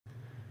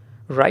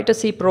Write a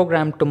C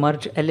program to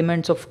merge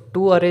elements of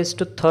two arrays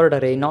to third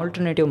array in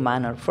alternative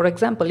manner. For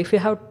example, if you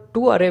have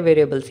two array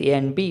variables A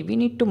and B, we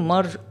need to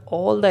merge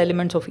all the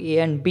elements of A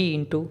and B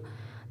into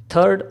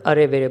third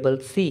array variable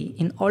C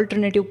in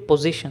alternative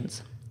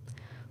positions.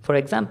 For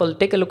example,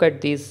 take a look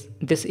at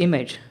this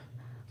image.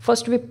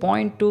 First we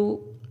point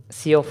to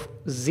C of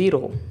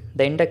 0,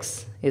 the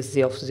index is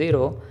C of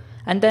 0,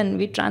 and then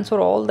we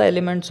transfer all the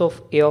elements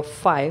of A of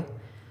 5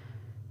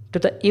 to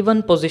the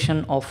even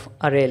position of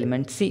array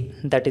element C,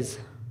 that is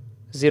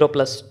 0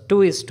 plus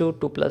 2 is 2,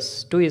 2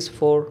 plus 2 is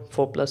 4,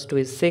 4 plus 2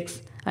 is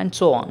 6, and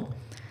so on.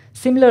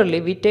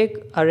 Similarly, we take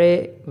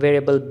array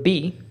variable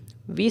B,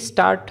 we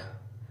start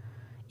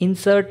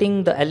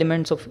inserting the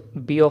elements of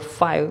B of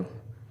 5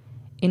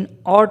 in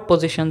odd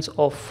positions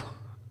of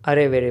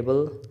array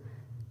variable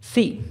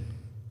C.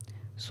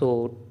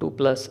 So 2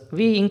 plus,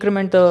 we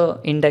increment the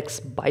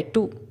index by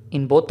 2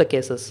 in both the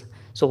cases.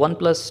 So 1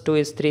 plus 2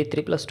 is 3,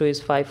 3 plus 2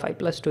 is 5, 5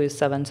 plus 2 is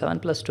 7, 7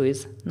 plus 2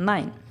 is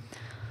 9.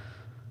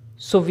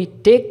 So we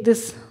take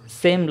this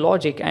same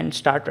logic and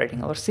start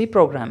writing our C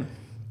program.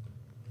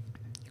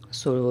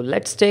 So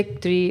let's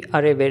take three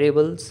array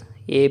variables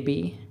A,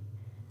 B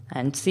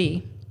and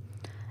C,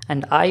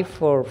 and I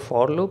for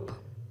loop,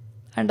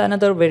 and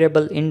another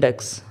variable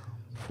index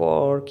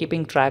for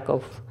keeping track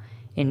of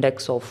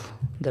index of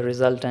the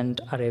resultant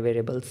array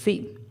variable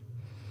C.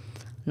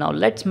 Now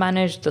let's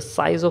manage the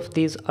size of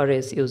these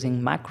arrays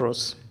using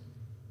macros.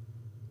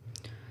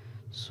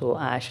 So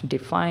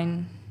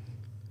define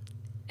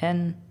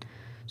n.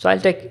 So I'll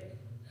take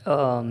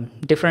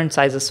different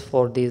sizes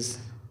for these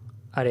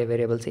array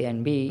variables A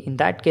and B. In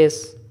that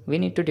case, we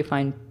need to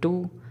define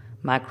two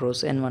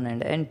macros n1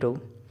 and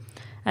n2,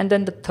 and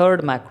then the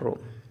third macro,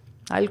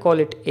 I'll call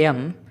it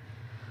m.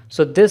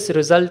 So this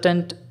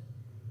resultant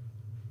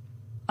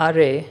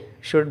array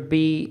should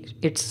be,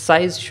 its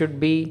size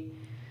should be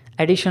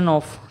addition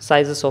of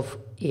sizes of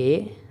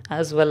A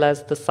as well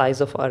as the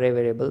size of array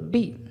variable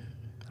B,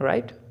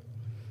 right?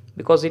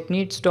 Because it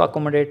needs to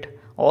accommodate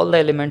all the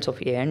elements of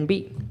A and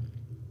B.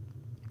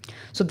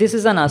 So this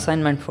is an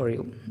assignment for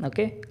you,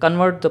 okay?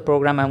 Convert the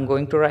program I'm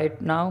going to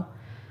write now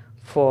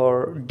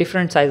for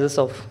different sizes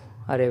of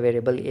array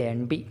variable A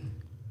and B.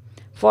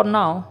 For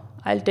now,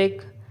 I'll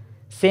take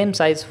same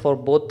size for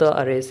both the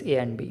arrays A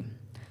and B.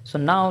 So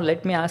now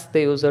let me ask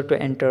the user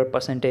to enter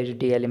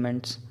 %d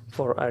elements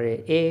for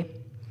array A.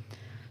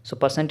 So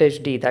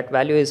 %d, that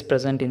value is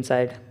present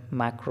inside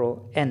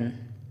macro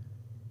n.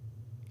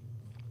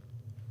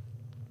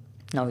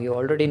 Now you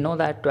already know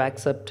that to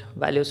accept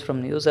values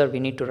from the user, we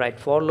need to write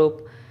for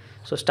loop.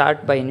 So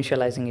start by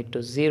initializing it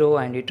to 0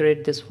 and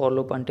iterate this for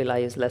loop until I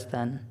is less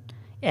than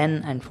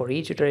n, and for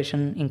each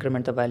iteration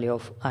increment the value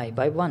of I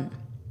by 1.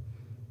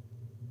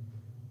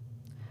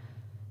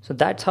 So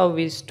that's how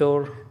we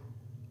store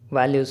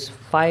values,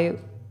 5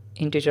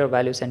 integer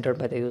values entered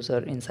by the user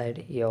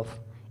inside A of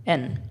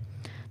n.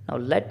 Now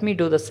let me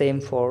do the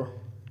same for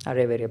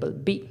array variable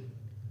B.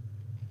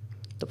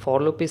 The for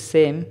loop is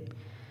same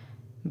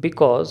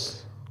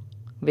because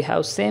we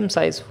have same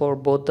size for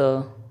both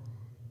the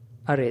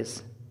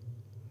arrays.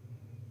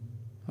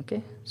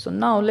 Okay, so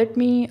now let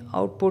me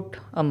output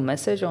a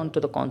message onto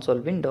the console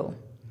window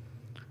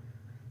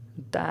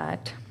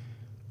that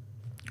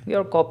we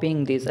are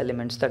copying these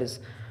elements, that is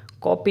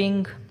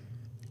copying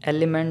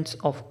elements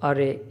of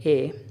array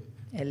A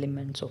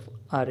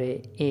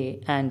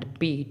and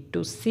B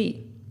to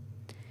C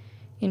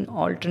in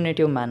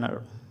alternative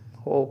manner.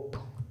 Hope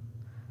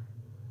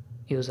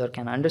user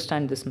can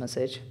understand this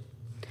message.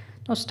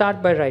 Now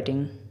start by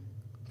writing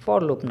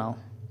for loop now.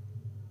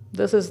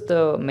 This is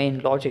the main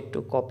logic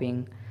to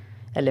copying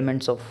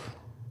elements of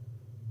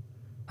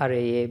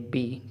array A,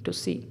 B to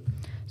C.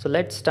 So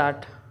let's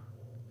start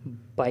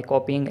by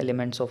copying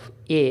elements of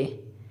A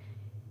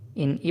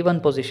in even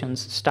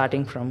positions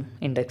starting from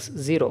index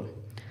 0.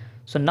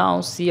 So now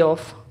C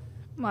of,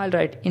 I'll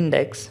write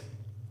index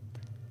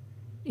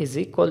is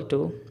equal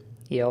to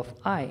A of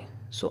I.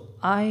 So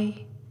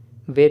I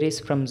varies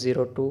from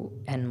 0 to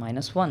n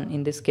minus 1.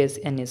 In this case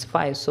n is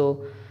 5,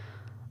 so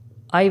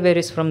I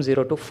varies from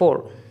 0 to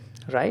 4,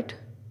 right,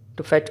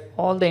 to fetch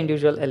all the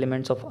individual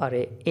elements of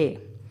array A,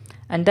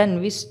 and then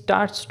we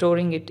start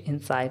storing it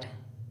inside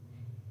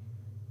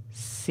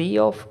C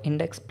of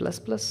index plus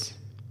plus.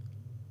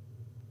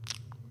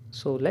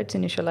 So let's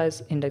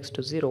initialize index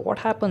to 0. What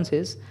happens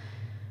is,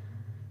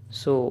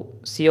 so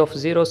C of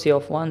 0, C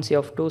of 1, C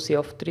of 2, C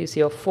of 3,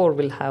 C of 4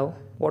 will have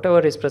whatever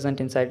is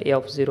present inside A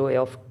of 0, A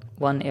of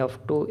 1, A of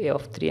 2, A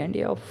of 3 and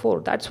A of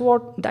 4.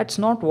 That's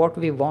not what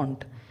we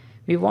want.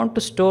 We want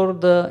to store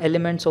the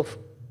elements of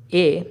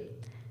A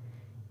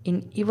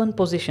in even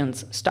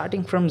positions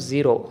starting from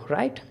 0,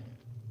 right?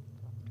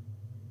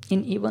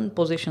 In even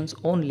positions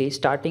only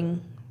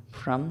starting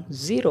from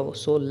 0.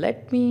 So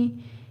let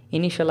me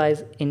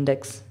initialize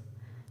index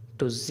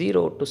to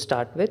 0 to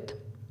start with.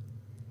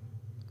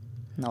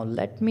 Now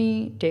let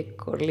me take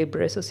curly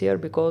braces here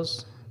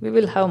because we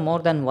will have more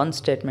than one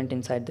statement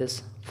inside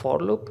this for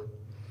loop.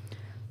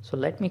 So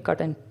let me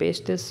cut and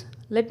paste this.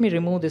 Let me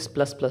remove this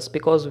plus plus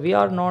because we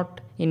are not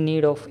in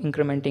need of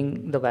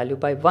incrementing the value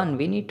by 1.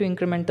 We need to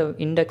increment the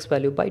index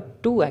value by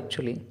 2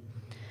 actually.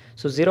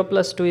 So 0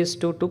 plus 2 is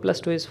 2, 2 plus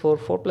 2 is 4,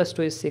 4 plus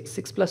 2 is 6,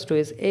 6 plus 2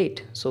 is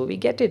 8. So we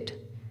get it,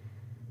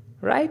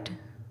 right?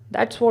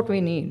 That's what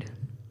we need.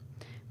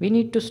 We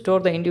need to store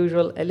the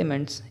individual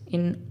elements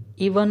in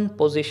even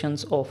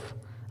positions of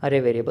array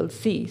variable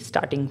C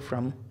starting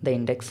from the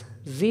index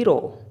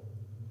 0.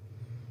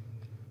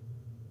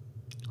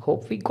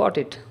 Hope we got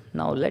it.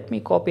 Now let me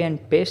copy and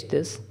paste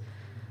this.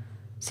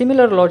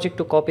 Similar logic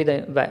to copy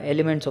the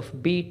elements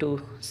of B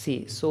to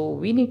C. So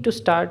we need to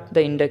start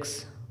the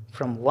index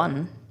from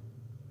 1.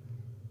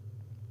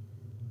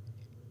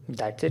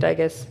 That's it, I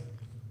guess.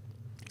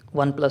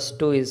 1 plus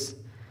 2 is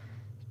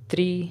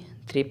 3,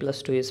 3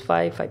 plus 2 is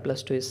 5, 5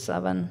 plus 2 is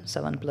 7,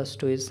 7 plus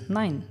 2 is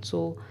 9.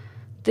 So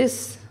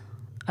this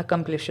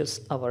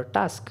accomplishes our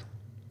task.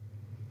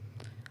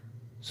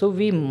 So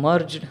we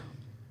merged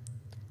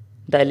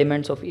the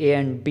elements of A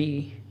and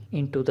B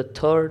into the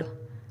third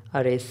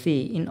array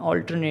C in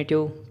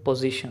alternative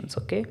positions.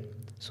 Okay,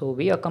 so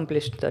we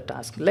accomplished the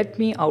task. Let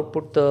me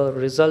output the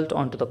result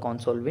onto the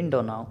console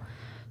window now.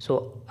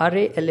 So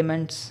array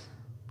elements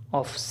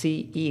of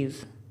C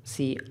is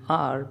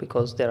CR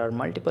because there are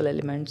multiple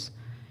elements.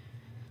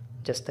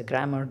 Just the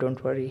grammar,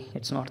 don't worry,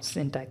 it's not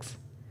syntax.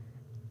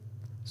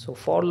 So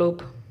for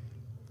loop,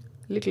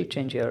 little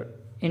change here.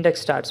 Index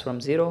starts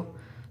from 0,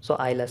 so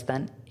I less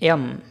than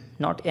M,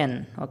 not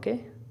N.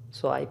 Okay,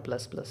 so I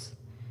plus plus.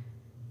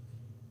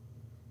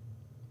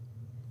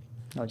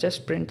 Now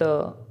just print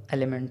the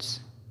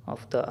elements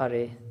of the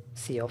array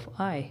C of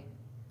I.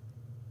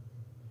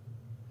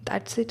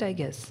 That's it, I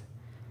guess.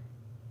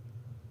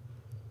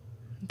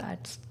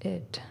 That's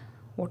it.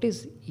 What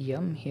is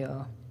M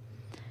here?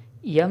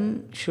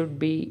 M should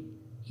be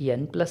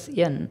N plus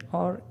N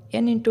or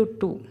N into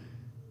 2.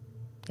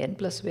 N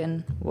plus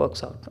N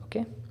works out,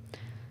 okay?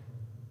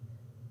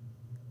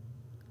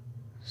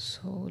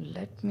 So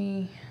let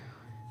me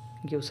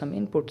give some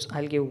inputs.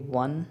 I'll give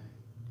 1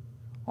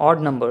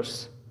 odd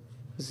numbers,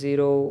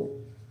 0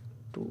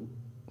 to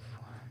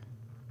 4.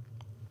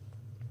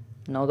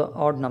 Now the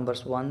odd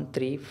numbers 1,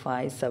 3,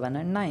 5, 7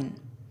 and 9.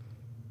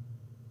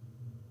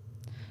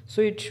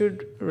 So it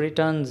should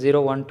return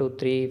 0, 1, 2,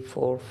 3,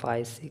 4,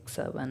 5, 6,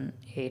 7,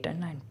 8 and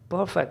 9.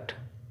 Perfect.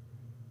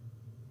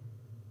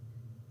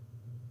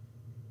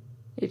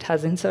 It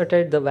has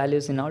inserted the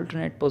values in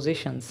alternate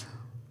positions.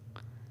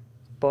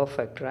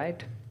 Perfect,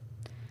 right?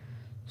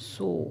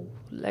 So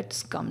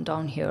let's come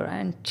down here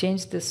and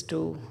change this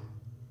to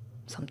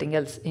something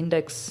else.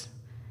 Index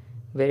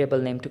variable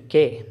name to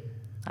K.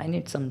 I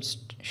need some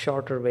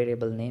shorter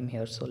variable name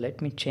here. So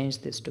let me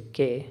change this to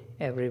K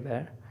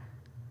everywhere.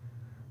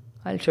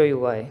 I'll show you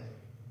why.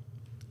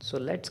 So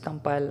let's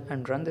compile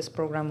and run this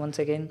program once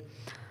again.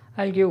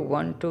 I'll give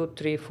 1, 2,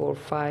 3, 4,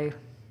 5,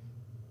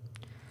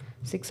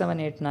 6, 7,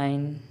 8,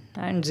 9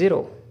 and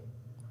 0.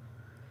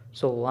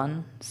 So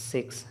 1,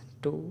 6,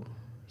 2,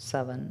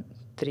 7,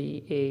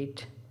 3,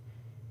 8,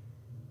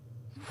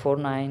 4,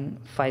 9,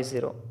 5,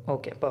 0.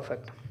 Okay,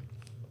 perfect.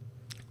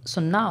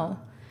 So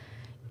now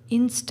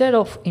instead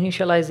of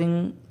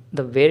initializing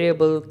the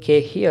variable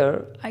K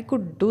here, I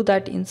could do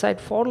that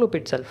inside for loop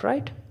itself,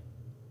 right?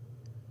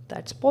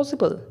 That's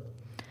possible.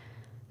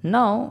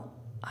 Now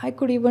I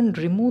could even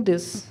remove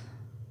this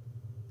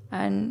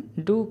and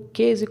do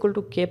K is equal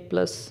to K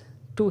plus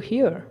 2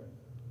 here,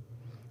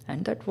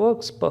 and that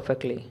works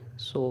perfectly.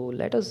 So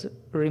let us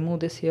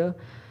remove this here.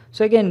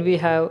 So again we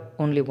have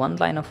only one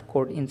line of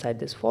code inside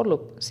this for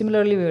loop.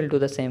 Similarly we will do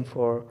the same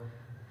for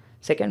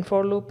second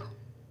for loop.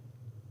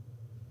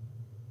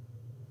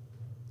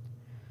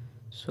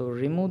 So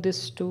remove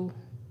this too.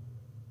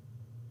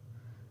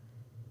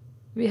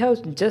 We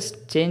have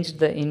just changed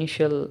the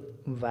initial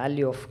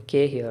value of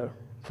K here.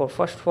 For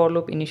first for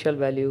loop initial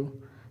value,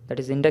 that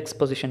is index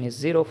position, is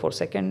 0. For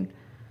second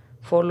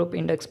for loop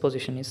index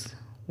position is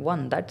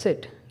 1. That's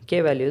it.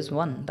 K value is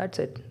 1. That's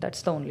it.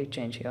 That's the only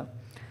change here.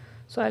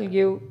 So I'll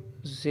give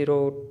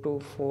 0, 2,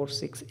 4,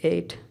 6,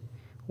 8,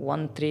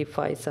 1, 3,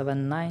 5,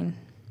 7, 9,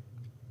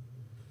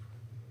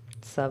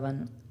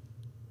 7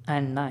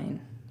 and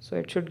 9. So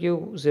it should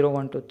give 0,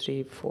 1, 2,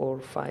 3, 4,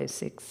 5,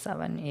 6,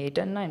 7, 8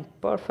 and 9.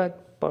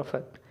 Perfect.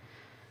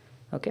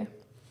 Okay.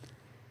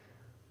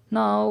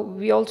 Now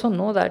we also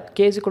know that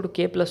K is equal to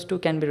K plus 2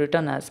 can be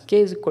written as K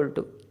is equal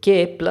to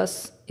K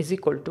plus is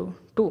equal to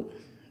 2.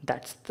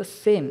 That's the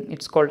same.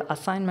 It's called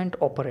assignment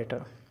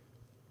operator.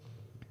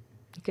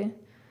 Okay.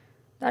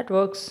 That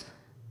works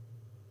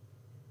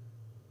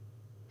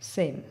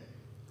same.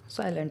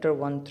 So I'll enter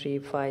 1, 3,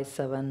 5,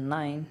 7,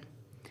 9,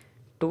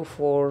 2,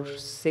 4,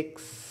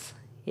 6,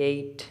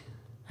 8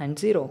 and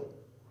 0.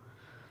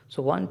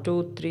 So 1,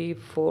 2, 3,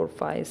 4,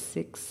 5,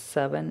 6,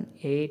 7,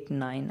 8,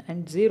 9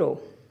 and 0.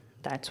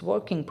 That's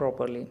working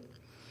properly.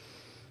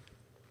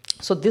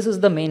 So this is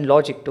the main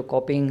logic to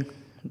copying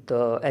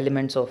the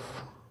elements of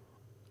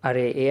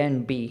array A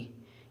and B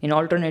in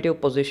alternative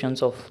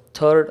positions of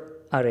third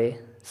array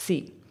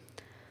C.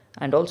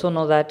 And also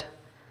know that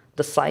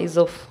the size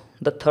of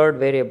the third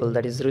variable,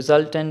 that is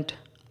resultant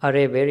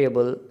array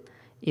variable,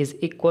 is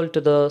equal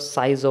to the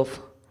size of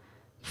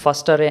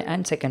first array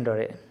and second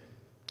array.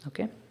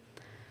 Okay,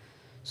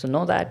 so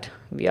know that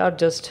we are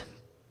just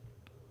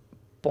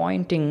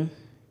pointing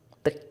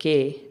the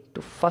k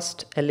to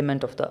first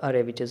element of the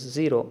array, which is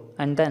 0,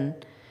 and then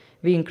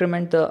we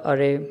increment the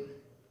array,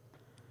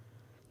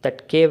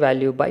 that k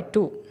value, by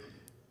 2,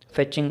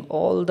 fetching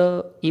all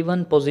the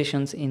even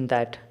positions in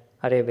that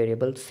array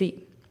variable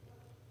c.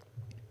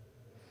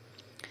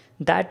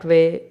 That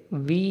way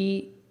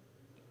we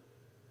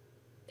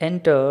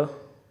enter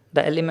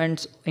the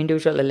elements,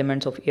 individual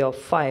elements of a of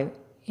 5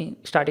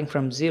 starting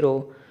from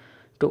 0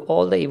 to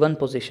all the even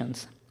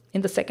positions.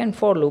 In the second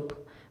for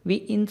loop, we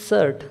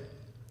insert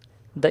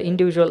the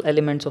individual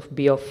elements of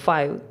b of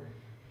 5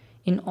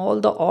 in all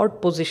the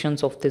odd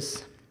positions of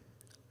this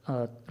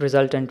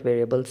resultant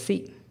variable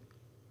c.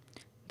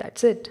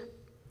 That's it.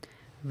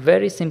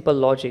 Very simple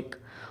logic.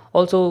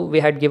 Also, we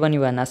had given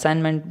you an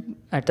assignment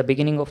at the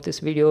beginning of this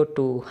video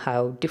to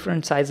have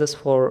different sizes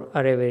for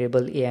array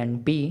variable a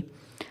and b.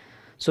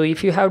 So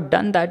if you have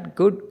done that,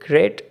 good,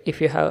 great.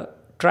 If you have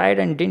tried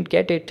and didn't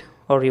get it,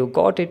 or you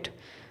got it,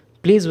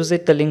 please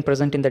visit the link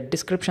present in the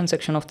description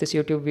section of this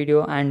YouTube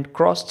video and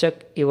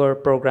cross-check your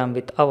program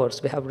with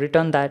ours. We have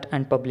written that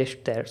and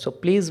published there. So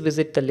please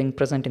visit the link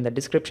present in the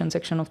description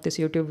section of this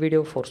YouTube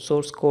video for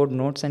source code,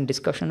 notes, and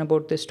discussion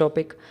about this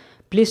topic.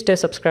 Please stay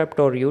subscribed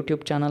to our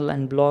YouTube channel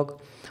and blog.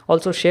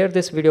 Also share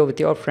this video with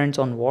your friends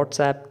on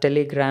WhatsApp,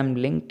 Telegram,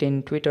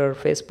 LinkedIn, Twitter,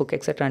 Facebook,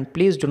 etc. And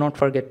please do not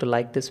forget to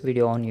like this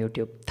video on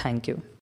YouTube. Thank you.